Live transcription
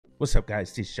What's up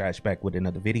guys, this is Josh back with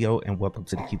another video and welcome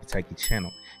to the KeepItTechie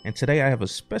channel. And today I have a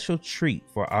special treat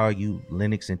for all you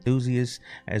Linux enthusiasts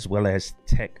as well as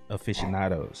tech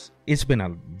aficionados. It's been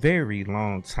a very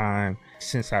long time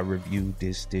since I reviewed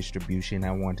this distribution. I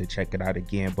wanted to check it out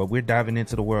again, but we're diving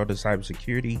into the world of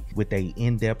cybersecurity with a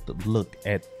in-depth look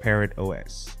at Parrot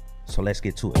OS. So let's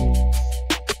get to it.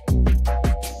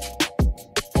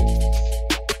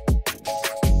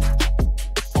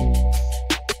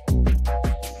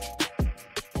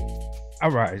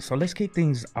 Alright, so let's kick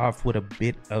things off with a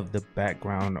bit of the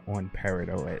background on Parrot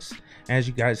OS. As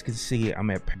you guys can see, I'm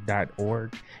at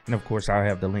 .org, and of course I'll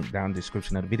have the link down in the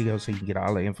description of the video so you can get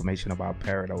all the information about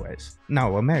Parrot OS.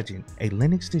 Now imagine a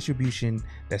Linux distribution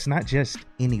that's not just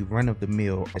any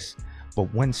run-of-the-mill,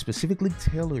 but one specifically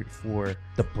tailored for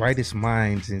the brightest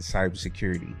minds in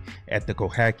cybersecurity, ethical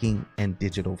hacking, and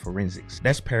digital forensics.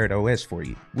 That's Parrot OS for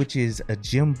you, which is a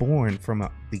gem born from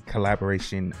the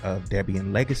collaboration of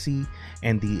Debian Legacy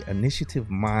and the initiative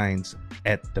minds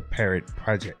at the Parrot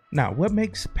project. Now, what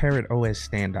makes Parrot OS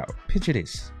stand out? Picture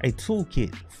this, a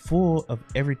toolkit full of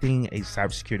everything a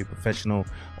cybersecurity professional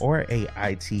or a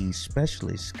IT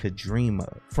specialist could dream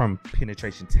of, from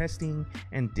penetration testing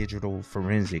and digital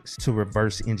forensics to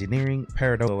reverse engineering.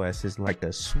 Parrot OS is like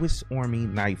the Swiss Army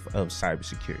knife of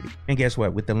cybersecurity. And guess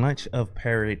what? With the launch of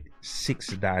Parrot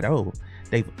 6.0,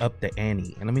 they've upped the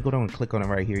ante. And let me go down and click on it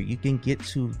right here. You can get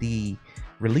to the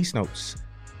release notes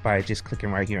by just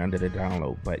clicking right here under the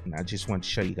download button. I just want to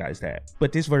show you guys that.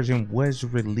 But this version was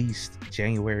released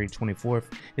January 24th.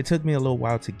 It took me a little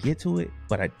while to get to it,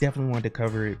 but I definitely wanted to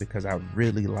cover it because I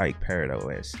really like Parrot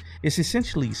OS. It's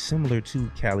essentially similar to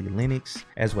Kali Linux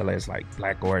as well as like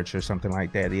Black Arch or something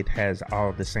like that. It has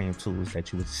all the same tools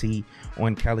that you would see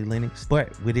on Kali Linux,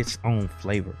 but with its own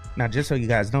flavor. Now, just so you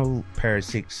guys know, Parrot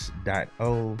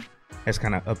 6.0 has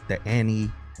kind of upped the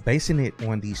ante, basing it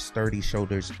on the sturdy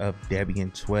shoulders of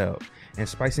Debian 12 and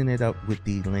spicing it up with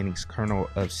the Linux kernel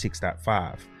of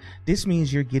 6.5. This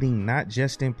means you're getting not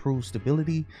just improved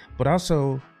stability, but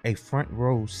also a front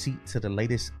row seat to the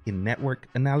latest in network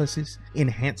analysis,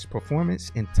 enhanced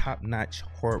performance, and top-notch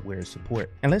hardware support.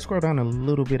 And let's scroll down a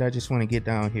little bit. I just want to get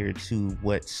down here to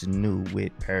what's new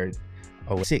with Parrot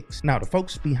OS 6. Now, the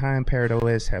folks behind Parrot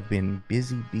OS have been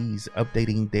busy bees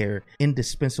updating their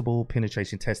indispensable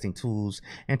penetration testing tools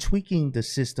and tweaking the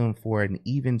system for an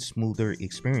even smoother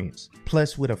experience.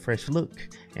 Plus, with a fresh look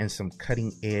and some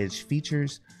cutting-edge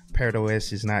features, Parrot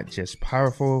OS is not just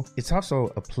powerful, it's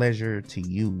also a pleasure to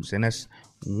use. And that's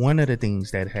one of the things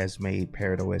that has made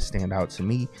Parrot OS stand out to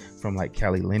me from like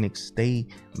Kali Linux. They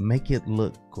make it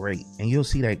look great, and you'll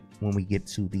see that when we get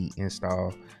to the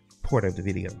install part of the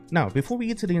video. Now, before we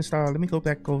get to the install, let me go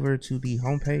back over to the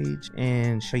homepage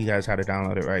and show you guys how to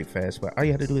download it right fast. But all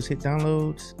you have to do is hit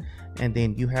downloads, and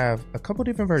then you have a couple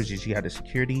different versions. You have the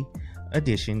security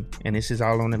edition, and this is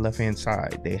all on the left hand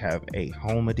side. They have a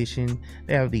home edition,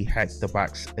 they have the hack the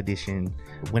box edition,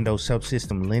 Windows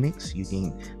subsystem Linux.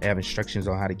 They have instructions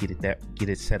on how to get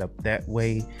it set up that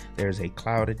way. There's a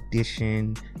cloud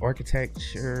edition,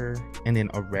 architecture, and then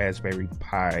a Raspberry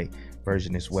Pi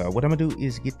version as well. What I'm gonna do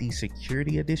is get the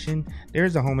security edition.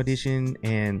 There's a home edition,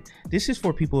 and this is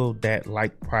for people that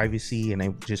like privacy and they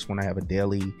just want to have a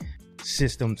daily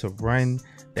system to run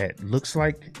that looks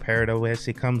like Parrot OS.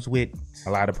 It comes with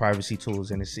a lot of privacy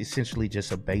tools, and it's essentially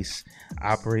just a base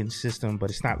operating system, but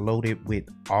it's not loaded with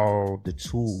all the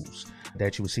tools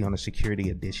that you would see on the security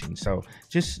edition. So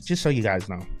just so you guys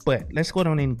know. But let's go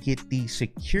down and get the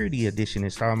security edition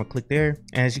installed. I'm gonna click there,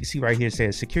 and as you can see right here, it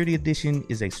says security edition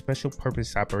is a special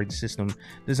purpose operating system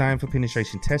designed for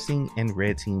penetration testing and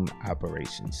red team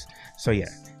operations. So yeah,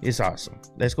 it's awesome.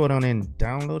 Let's go down and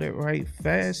download it right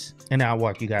fast, and I'll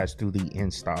walk you guys through the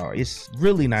install. It's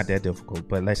really not that difficult,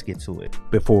 but let's get to it.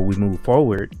 Before we move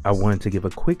forward, I wanted to give a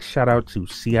quick shout out to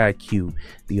CIQ,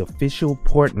 the official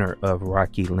partner of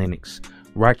Rocky Linux.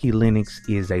 Rocky Linux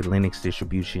is a Linux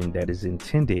distribution that is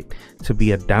intended to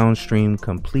be a downstream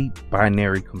complete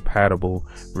binary compatible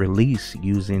release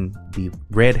using the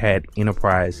Red Hat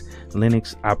Enterprise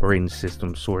Linux operating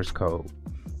system source code.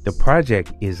 The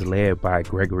project is led by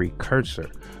Gregory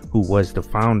Kurtzer, who was the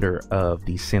founder of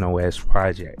the CentOS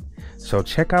project. So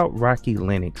check out Rocky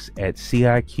Linux at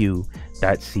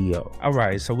ciq.co.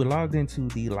 Alright, so we logged into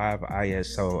the live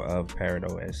ISO of Parrot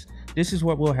OS. This is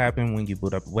what will happen when you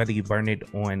boot up, whether you burn it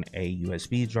on a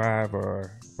USB drive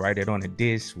or write it on a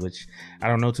disk, which I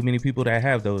don't know too many people that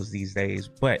have those these days,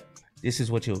 but this is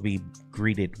what you'll be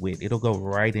greeted with. It'll go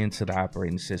right into the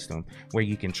operating system where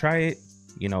you can try it,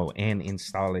 and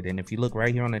install it. And if you look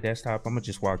right here on the desktop, I'm gonna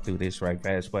just walk through this right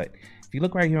fast, but If you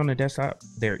look right here on the desktop,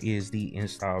 there is the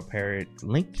install Parrot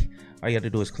link. All you have to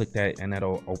do is click that and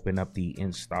that'll open up the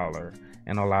installer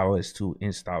and allow us to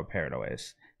install Parrot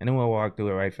OS. And then we'll walk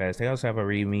through it right fast. They also have a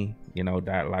README, you know,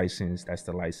 .license, that's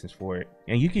the license for it.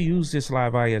 And you can use this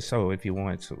live ISO if you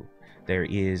want to. There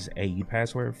is a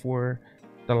password for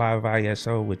the live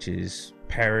ISO, which is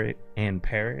Parrot and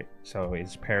Parrot. So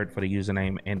it's Parrot for the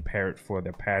username and Parrot for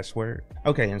the password.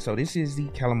 Okay, and so this is the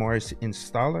Calamaris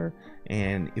installer.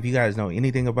 And if you guys know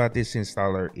anything about this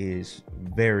installer, is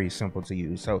very simple to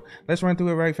use. So let's run through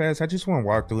it right fast. I just want to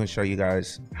walk through and show you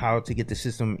guys how to get the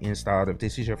system installed if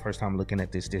this is your first time looking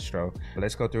at this distro.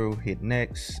 Let's go through, hit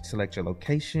next, select your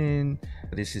location.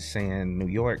 This is saying New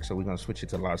York, so we're going to switch it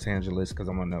to Los Angeles because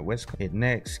I'm on the west coast. Hit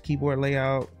next, keyboard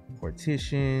layout,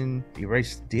 partition,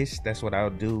 erase disk, that's what I'll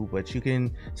do, but you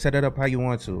can set it up how you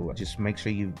want to. Just make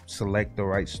sure you select the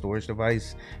right storage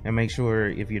device and make sure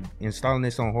if you're installing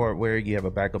this on hardware, you have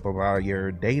a backup of all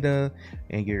your data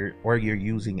and you're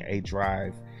using a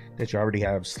drive that you already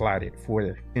have slotted for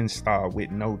the install with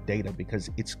no data, because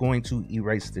it's going to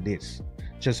erase the disk,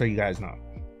 just so you guys know.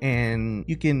 And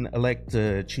you can elect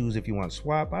to choose if you want to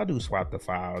swap. I'll do swap the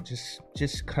file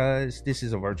just cause this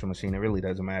is a virtual machine. It really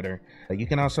doesn't matter. You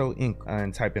can also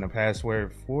type in a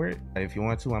password for it if you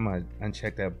want to. I'm gonna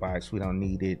uncheck that box. We don't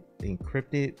need it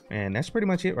encrypted, and that's pretty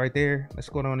much it right there. Let's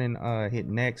go on and hit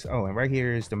next. Oh, and right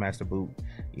here is the master boot,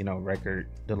 you know, record,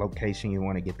 the location you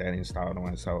want to get that installed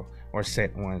on, so, or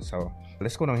set on. So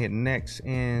let's go on and hit next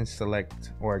and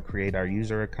select or create our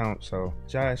user account. So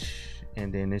Josh,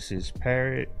 and then this is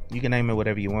Parrot. You can name it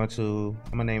whatever you want to.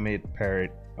 I'm gonna name it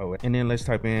Parrot OS. And then let's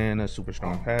type in a super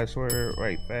strong password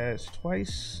right fast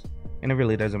twice. And it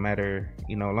really doesn't matter,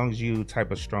 you know, as long as you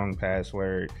type a strong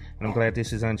password. And I'm glad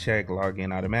this is unchecked, log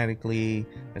in automatically.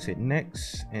 Let's hit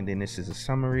next, and then this is a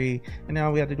summary. And now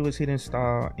all we have to do is hit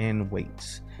install and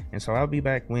wait. And so I'll be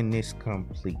back when this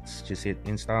completes. Just hit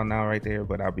install now right there,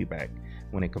 but I'll be back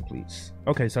when it completes.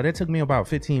 Okay, so that took me about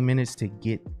 15 minutes to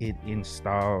get it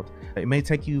installed. It may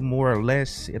take you more or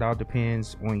less. It all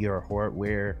depends on your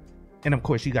hardware. And of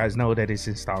course, you guys know that it's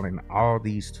installing all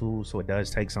these tools, so it does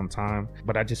take some time,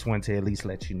 but I just want to at least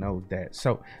let you know that.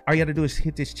 So all you have to do is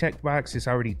hit this checkbox. It's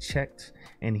already checked,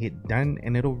 and hit done,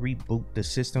 and it'll reboot the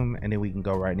system, and then we can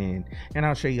go right in. And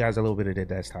I'll show you guys a little bit of the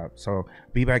desktop. So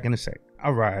be back in a sec.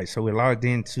 All right, so we're logged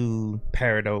into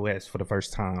Parrot OS for the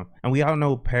first time. And we all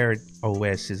know Parrot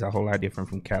OS is a whole lot different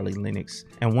from Kali Linux.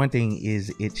 And one thing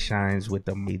is it shines with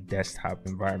the desktop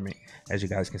environment, as you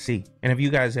guys can see. And if you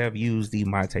guys have used the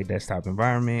Mate desktop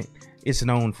environment, it's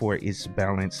known for its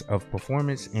balance of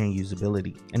performance and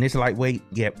usability. And this lightweight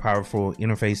yet powerful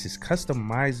interface is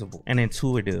customizable and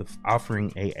intuitive,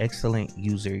 offering an excellent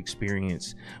user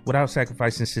experience without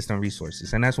sacrificing system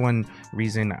resources. And that's one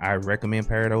reason I recommend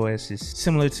Parrot OS. Is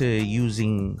similar to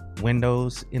using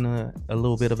Windows in a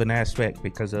little bit of an aspect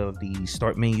because of the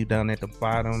start menu down at the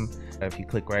bottom. If you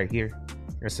click right here,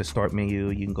 there's the start menu.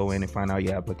 You can go in and find all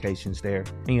your applications there.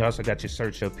 And you also got your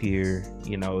search up here.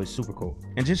 You know, it's super cool.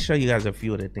 And just show you guys a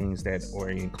few of the things that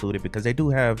are included, because they do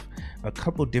have a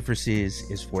couple differences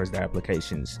as far as the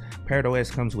applications. Parrot OS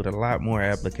comes with a lot more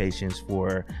applications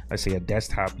for, let's say, a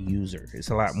desktop user. It's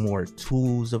a lot more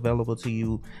tools available to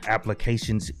you,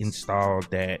 applications installed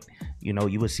that, you know,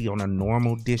 you would see on a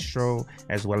normal distro,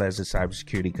 as well as a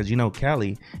cybersecurity. Because, you know,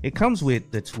 Kali, it comes with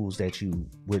the tools that you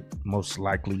would most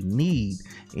likely need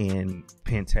in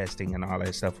pen testing and all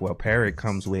that stuff. Well, Parrot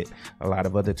comes with a lot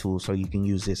of other tools, so you can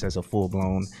use this as a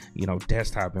full-blown, you know,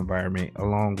 desktop environment,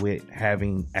 along with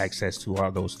having access to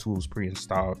all those tools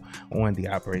pre-installed on the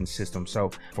operating system. So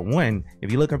for one,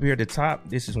 if you look up here at the top,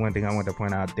 this is one thing I want to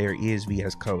point out. There is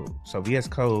VS Code. So VS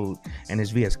Code and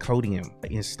it's VS Codium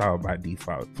installed by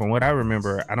default. From what I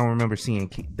remember, I don't remember seeing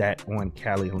that on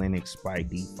Kali Linux by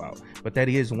default, but that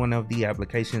is one of the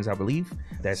applications I believe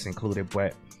that's included.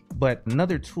 But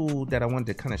another tool that I wanted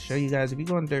to kind of show you guys, if you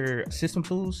go under system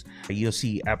tools, you'll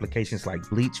see applications like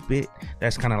BleachBit.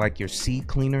 That's kind of like your C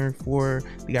cleaner for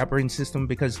the operating system,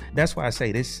 because that's why I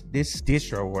say this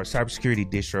distro or cybersecurity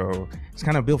distro is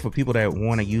kind of built for people that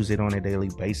want to use it on a daily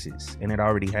basis, and it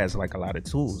already has like a lot of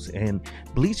tools. And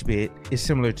BleachBit is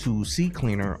similar to C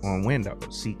cleaner on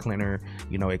Windows. C cleaner,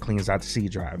 you know, it cleans out the C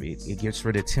drive. It gets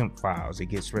rid of temp files. It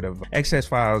gets rid of excess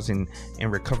files and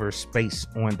recovers space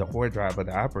on the hard drive of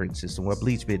the operating system. Well,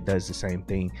 BleachBit does the same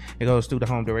thing. It goes through the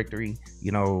home directory,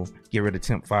 you know, get rid of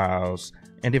temp files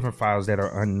and different files that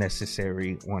are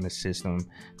unnecessary on the system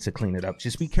to clean it up.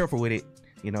 Just be careful with it.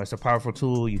 You know, it's a powerful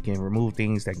tool. You can remove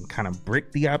things that can kind of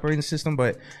brick the operating system,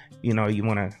 but you know, you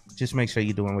want to just make sure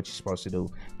you're doing what you're supposed to do.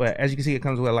 But as you can see, it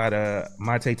comes with a lot of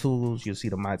Mate tools. You'll see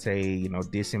the Mate, you know,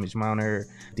 disk image monitor,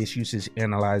 disk usage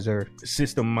analyzer,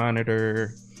 system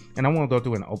monitor, and I won't go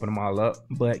through and open them all up,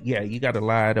 but yeah, you got a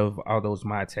lot of all those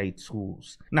Mate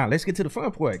tools. Now let's get to the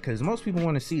fun part, because most people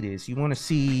want to see this. You want to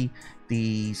see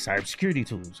the cybersecurity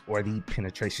tools or the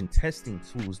penetration testing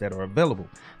tools that are available.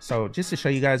 So just to show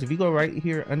you guys, if you go right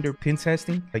here under pen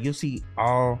testing, you'll see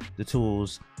all the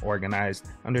tools organized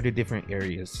under the different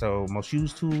areas. So most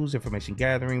used tools, information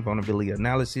gathering, vulnerability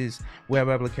analysis, web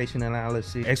application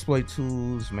analysis, exploit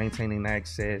tools, maintaining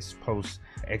access, post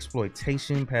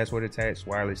exploitation, password attacks,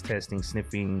 wireless testing,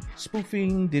 sniffing,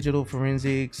 spoofing, digital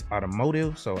forensics,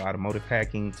 automotive. So automotive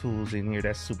hacking tools in here,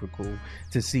 that's super cool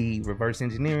to see. Reverse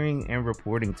engineering and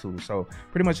reporting tools. So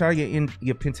pretty much all your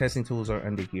pen testing tools are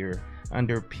under here,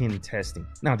 under pen testing.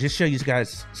 Now just show you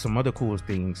guys some other cool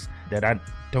things that I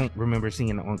don't remember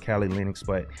seeing on Kali Linux,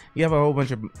 but you have a whole bunch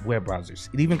of web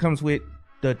browsers. It even comes with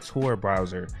the Tor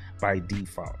browser by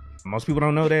default. Most people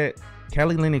don't know that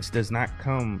Kali Linux does not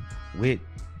come with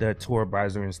the Tor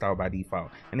browser installed by default.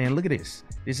 And then look at this.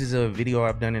 This is a video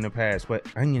I've done in the past, but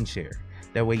Onion Share.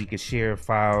 That way you can share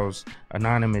files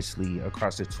anonymously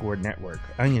across the Tor network.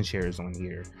 Onion Share is on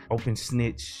here. Open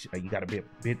Snitch, you got a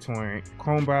BitTorrent,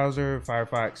 Chrome browser,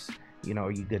 Firefox, you know,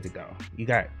 you're good to go. You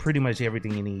got pretty much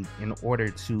everything you need in order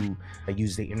to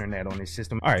use the internet on this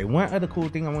system. All right, one other cool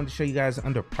thing I wanted to show you guys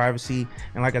under privacy.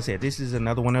 And like I said, this is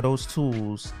another one of those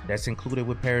tools that's included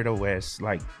with Parrot OS,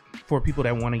 like for people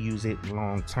that want to use it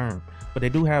long term. But they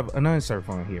do have an unsurf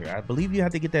on here. I believe you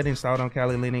have to get that installed on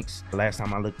Kali Linux. Last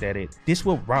time I looked at it, this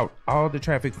will route all the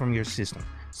traffic from your system.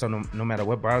 So no matter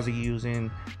what browser you're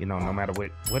using, you know, no matter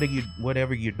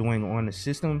whatever you're doing on the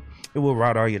system, it will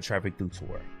route all your traffic through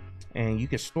Tor. And you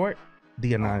can store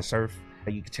the unsurf.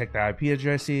 You can check the IP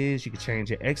addresses. You can change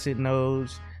your exit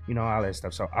nodes, you know, all that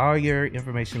stuff. So all your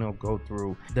information will go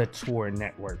through the Tor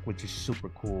network, which is super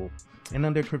cool. And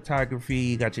under cryptography,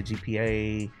 you got your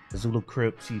GPA, Zulu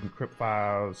Crypt, so you can crypt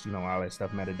files, you know, all that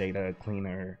stuff, metadata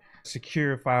cleaner,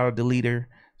 secure file deleter.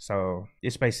 So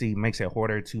this basically makes it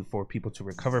harder for people to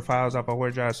recover files off a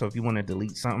hard drive. So if you want to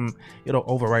delete something, it'll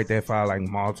overwrite that file like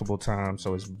multiple times.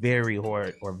 So it's very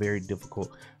hard or very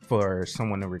difficult for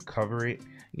someone to recover it,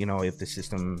 you know, if the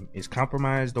system is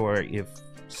compromised or if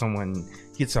someone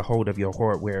gets a hold of your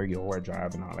hardware, your hard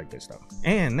drive, and all that good stuff.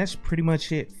 And that's pretty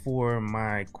much it for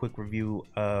my quick review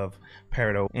of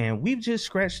Parrot OS. And we've just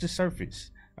scratched the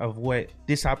surface of what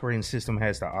this operating system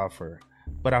has to offer.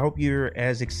 But I hope you're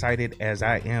as excited as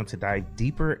I am to dive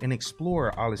deeper and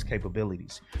explore all its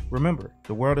capabilities. Remember,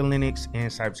 the world of Linux and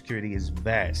cybersecurity is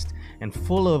vast and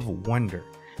full of wonder.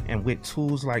 And with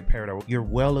tools like Parrot OS, you're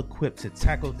well equipped to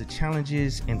tackle the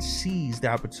challenges and seize the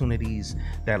opportunities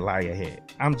that lie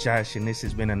ahead. I'm Josh, and this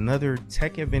has been another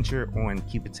tech adventure on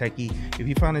KeepItTechie. If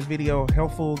you found this video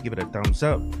helpful, give it a thumbs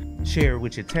up, share it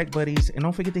with your tech buddies, and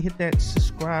don't forget to hit that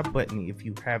subscribe button if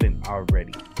you haven't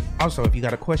already. Also, if you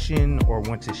got a question or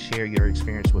want to share your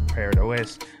experience with Parrot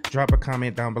OS, drop a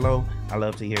comment down below. I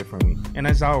love to hear from you. And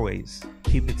as always,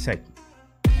 keep it techie.